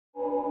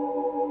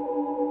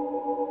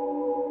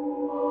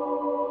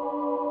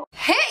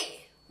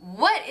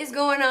is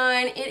going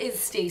on? It is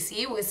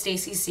Stacey with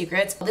Stacey's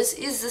Secrets. This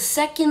is the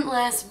second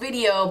last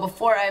video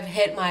before I've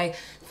hit my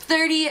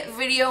 30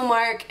 video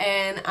mark,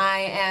 and I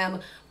am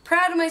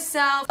proud of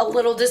myself. A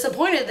little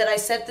disappointed that I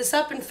set this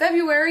up in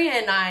February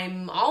and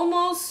I'm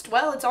almost,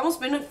 well, it's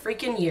almost been a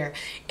freaking year.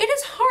 It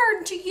is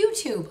hard to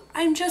YouTube,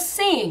 I'm just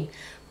saying.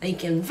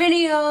 Making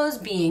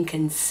videos, being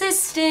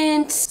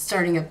consistent,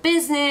 starting a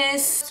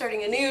business,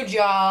 starting a new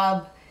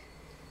job.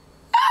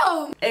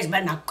 Oh, it's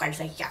been a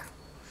crazy year.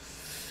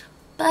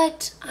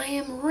 But I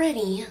am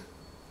ready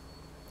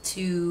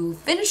to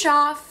finish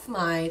off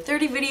my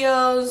 30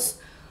 videos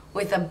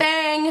with a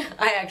bang.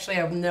 I actually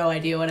have no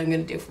idea what I'm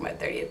gonna do for my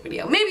 30th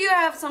video. Maybe you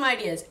have some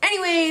ideas.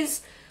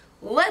 Anyways,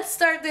 let's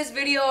start this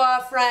video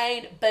off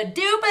right.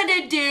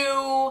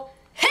 Ba-doo-ba-da-doo.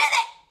 Hit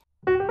it!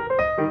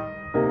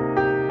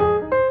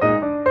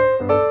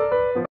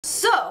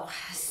 So,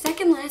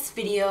 second last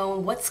video,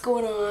 what's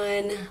going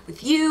on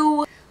with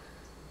you?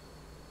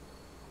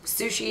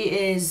 Sushi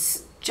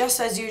is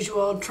just as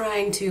usual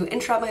trying to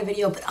interrupt my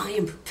video, but I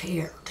am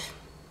prepared.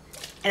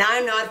 And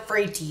I'm not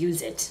afraid to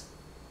use it.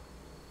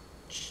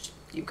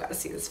 You've got to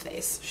see this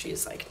face.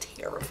 She's like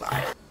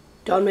terrified.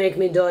 Don't make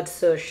me do it,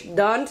 Sush.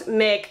 Don't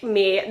make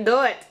me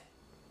do it.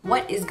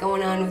 What is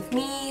going on with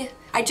me?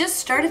 I just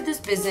started this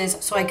business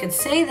so I could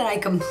say that I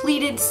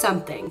completed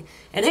something.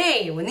 And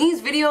hey, when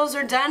these videos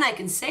are done, I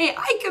can say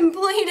I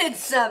completed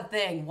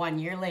something 1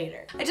 year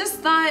later. I just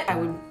thought I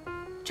would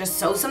just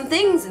sew some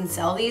things and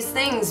sell these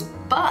things,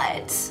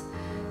 but it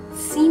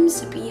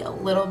seems to be a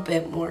little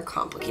bit more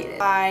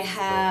complicated. I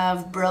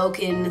have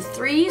broken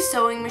 3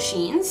 sewing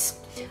machines.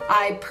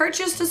 I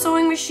purchased a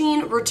sewing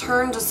machine,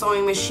 returned a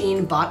sewing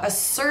machine, bought a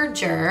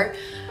serger.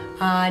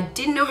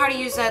 Didn't know how to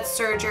use that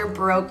serger,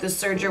 broke the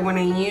serger when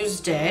I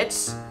used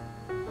it.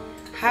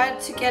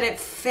 Had to get it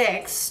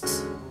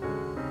fixed.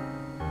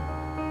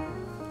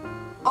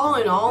 All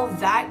in all,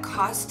 that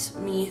cost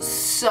me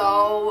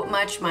so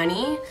much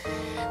money.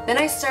 Then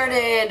I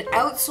started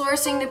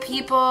outsourcing to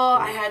people.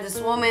 I had this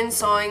woman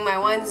sewing my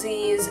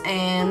onesies,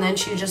 and then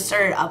she just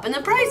started upping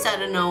the price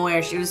out of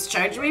nowhere. She was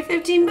charging me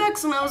 15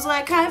 bucks, and I was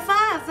like, high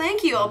five,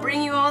 thank you, I'll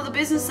bring you all the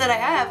business that I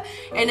have.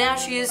 And now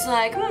she's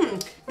like,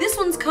 this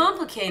one's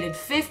complicated,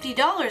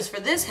 $50 for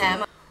this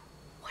hem.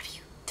 What are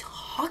you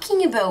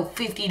talking about,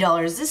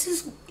 $50? This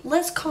is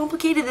less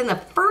complicated than the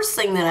first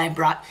thing that I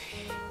brought.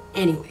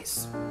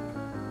 Anyways.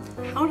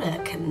 How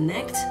to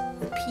connect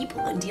with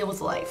people and deal with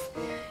life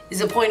is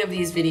the point of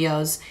these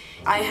videos.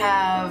 I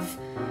have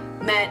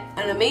met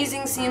an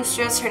amazing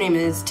seamstress. Her name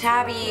is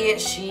Tabby.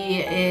 She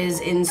is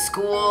in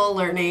school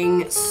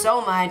learning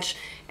so much,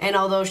 and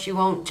although she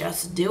won't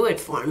just do it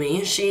for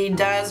me, she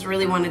does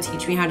really want to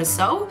teach me how to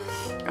sew.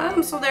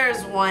 So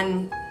there's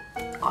one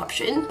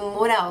option.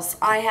 What else?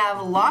 I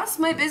have lost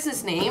my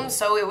business name,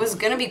 so it was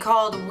gonna be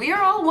called We're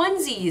All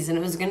Onesies, and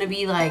it was gonna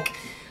be like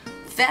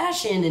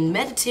fashion and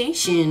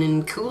meditation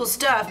and cool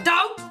stuff.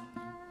 Don't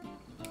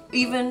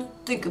even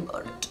think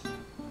about it.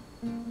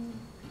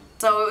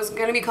 So it was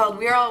gonna be called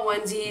We're All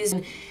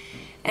Onesies,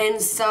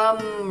 and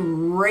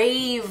some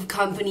rave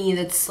company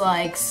that's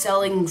like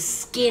selling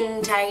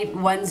skin tight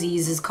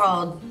onesies is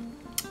called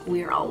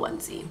We're All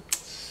Onesie.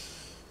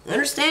 I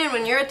understand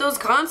when you're at those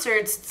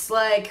concerts, it's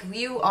like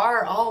you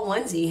are all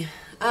onesie.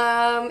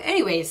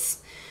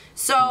 Anyways,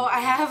 so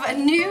I have a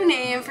new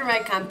name for my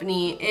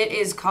company. It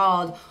is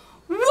called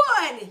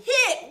One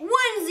Hit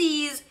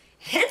Onesies.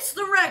 Hits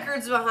the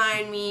records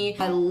behind me.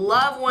 I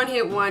love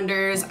one-hit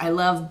wonders. I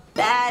love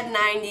bad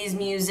 90s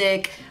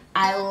music.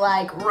 I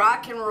like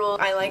rock and roll.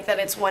 I like that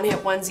it's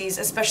one-hit onesies,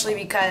 especially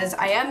because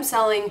I am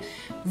selling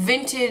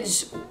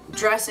vintage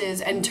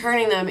dresses and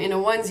turning them into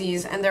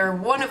onesies, and they're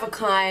one of a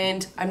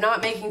kind. I'm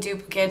not making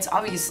duplicates,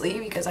 obviously,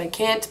 because I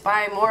can't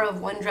buy more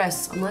of one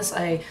dress unless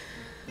I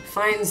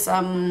find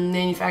some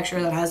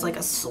manufacturer that has like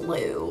a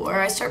slew, or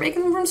I start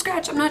making them from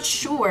scratch. I'm not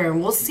sure.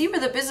 We'll see where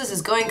the business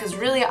is going, because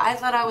really I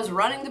thought I was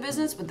running the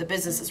business, but the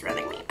business is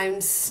running me.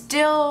 I'm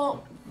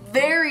still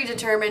very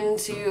determined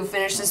to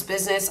finish this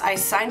business. I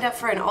signed up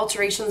for an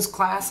alterations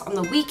class on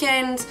the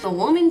weekend. The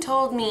woman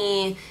told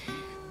me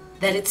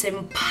that it's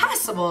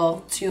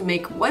impossible to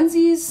make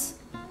onesies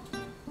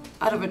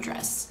out of a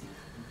dress.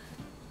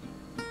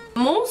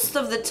 Most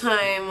of the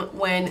time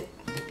when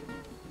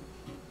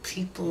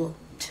people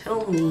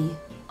tell me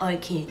I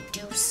can't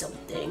do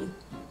something,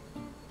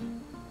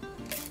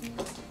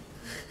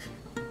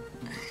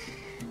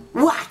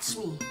 watch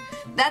me.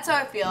 That's how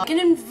I feel. I can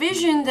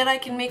envision that I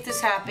can make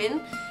this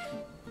happen.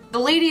 The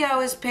lady I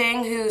was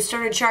paying who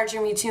started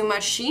charging me too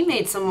much, she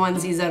made some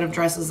onesies out of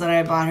dresses that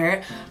I bought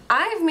her.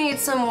 I've made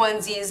some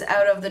onesies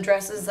out of the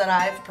dresses that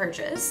I've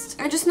purchased.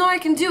 I just know I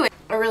can do it.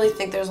 I really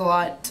think there's a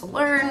lot to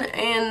learn,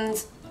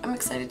 and I'm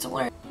excited to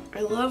learn.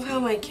 I love how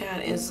my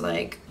cat is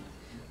like,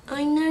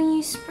 I know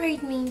you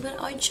sprayed me,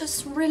 but I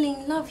just really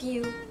love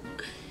you.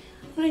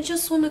 And I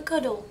just want to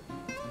cuddle.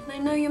 And I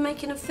know you're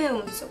making a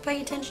film, so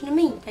pay attention to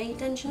me. Pay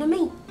attention to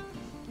me.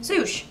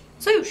 Swoosh,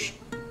 swoosh.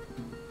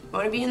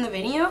 Want to be in the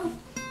video?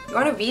 You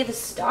want to be the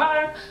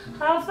star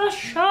of the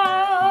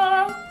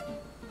show?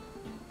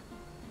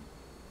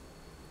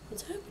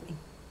 What's happening?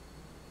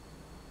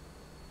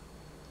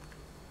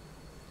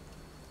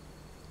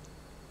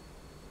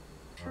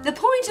 The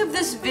point of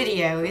this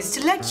video is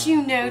to let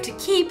you know to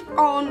keep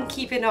on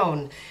keeping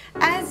on,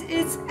 as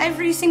is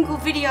every single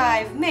video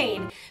I've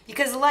made,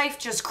 because life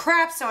just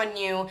craps on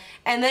you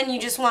and then you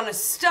just want to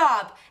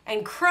stop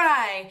and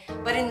cry.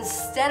 But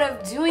instead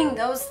of doing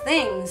those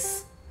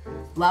things,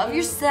 love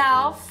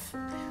yourself,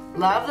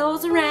 love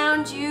those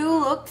around you,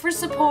 look for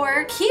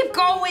support. Keep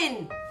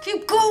going,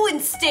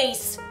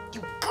 Stace.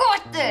 You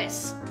got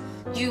this.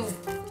 You've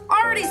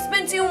already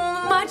spent too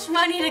much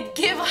money to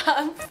give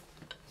up.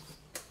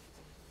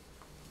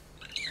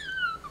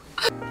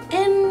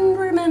 And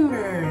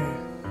remember,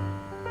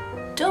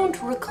 don't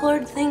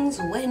record things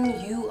when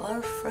you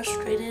are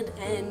frustrated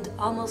and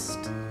almost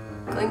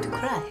going to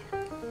cry.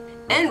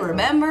 And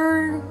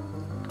remember,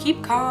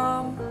 keep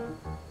calm,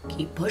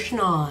 keep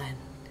pushing on.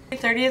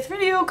 30th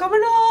video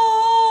coming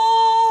on!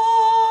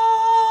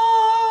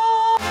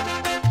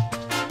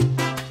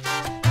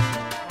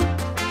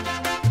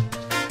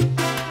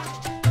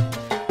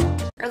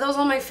 Are those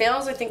all my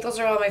fails? I think those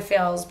are all my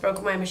fails.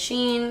 Broke my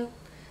machine.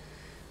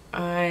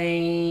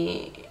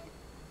 I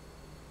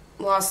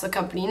lost the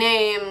company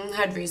name,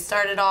 had to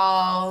restart it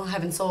all,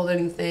 haven't sold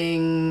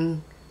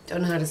anything,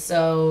 don't know how to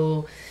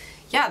sew.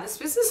 Yeah, this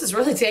business is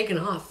really taking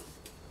off.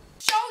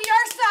 Show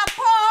your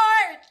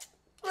support,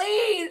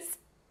 please!